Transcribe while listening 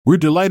We're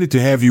delighted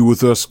to have you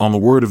with us on the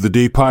Word of the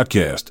Day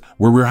podcast,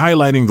 where we're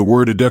highlighting the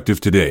word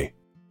eductive today.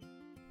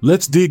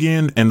 Let's dig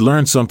in and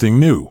learn something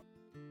new.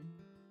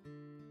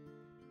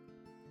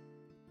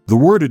 The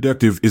word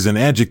eductive is an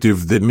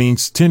adjective that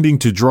means tending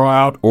to draw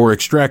out or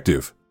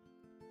extractive.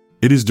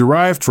 It is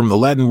derived from the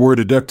Latin word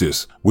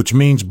eductus, which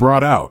means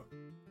brought out.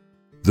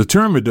 The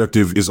term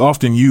eductive is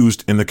often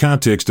used in the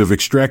context of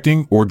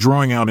extracting or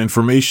drawing out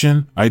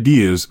information,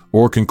 ideas,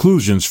 or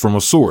conclusions from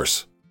a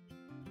source.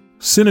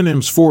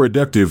 Synonyms for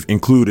eductive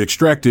include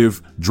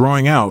extractive,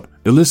 drawing out,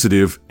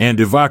 elicitive, and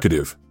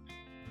evocative.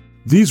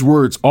 These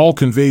words all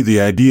convey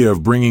the idea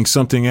of bringing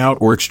something out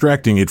or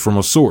extracting it from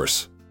a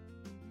source.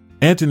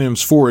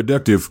 Antonyms for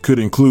eductive could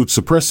include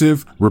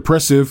suppressive,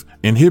 repressive,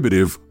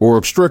 inhibitive, or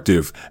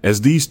obstructive,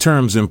 as these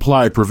terms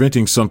imply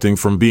preventing something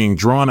from being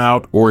drawn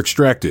out or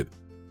extracted.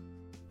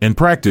 In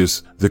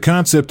practice, the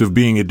concept of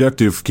being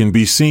eductive can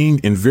be seen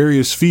in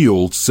various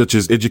fields such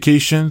as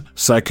education,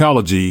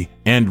 psychology,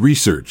 and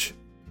research.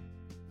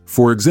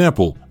 For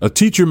example, a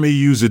teacher may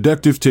use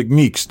eductive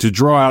techniques to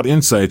draw out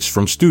insights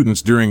from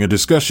students during a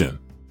discussion.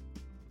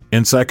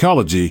 In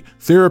psychology,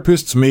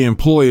 therapists may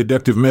employ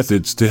eductive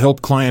methods to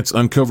help clients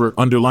uncover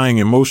underlying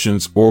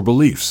emotions or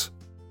beliefs.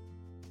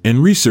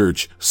 In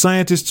research,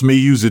 scientists may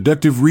use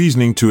eductive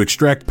reasoning to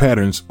extract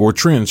patterns or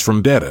trends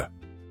from data.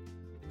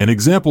 An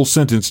example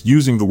sentence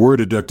using the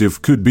word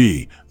eductive could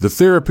be, "The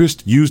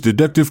therapist used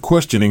eductive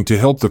questioning to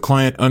help the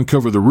client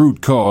uncover the root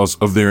cause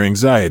of their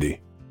anxiety."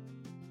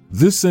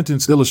 This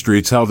sentence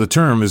illustrates how the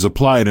term is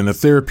applied in a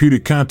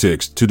therapeutic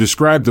context to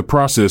describe the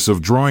process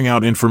of drawing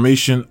out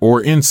information or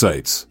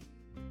insights.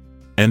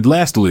 And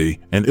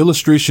lastly, an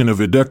illustration of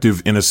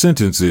eductive in a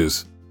sentence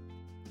is,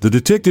 "The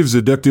detective's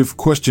eductive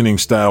questioning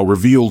style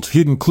revealed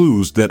hidden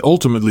clues that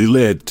ultimately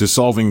led to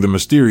solving the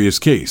mysterious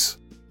case."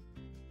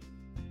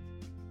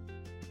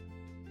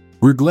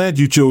 We're glad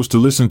you chose to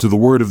listen to the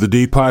Word of the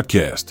Day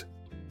podcast.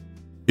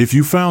 If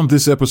you found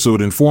this episode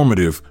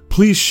informative,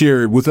 please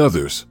share it with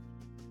others.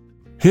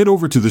 Head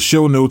over to the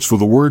show notes for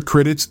the word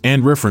credits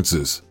and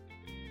references.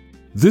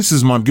 This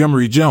is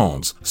Montgomery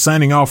Jones,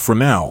 signing off for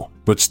now,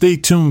 but stay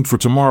tuned for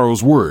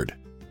tomorrow's word.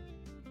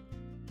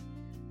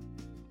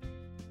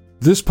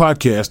 This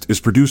podcast is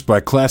produced by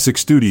Classic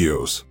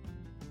Studios.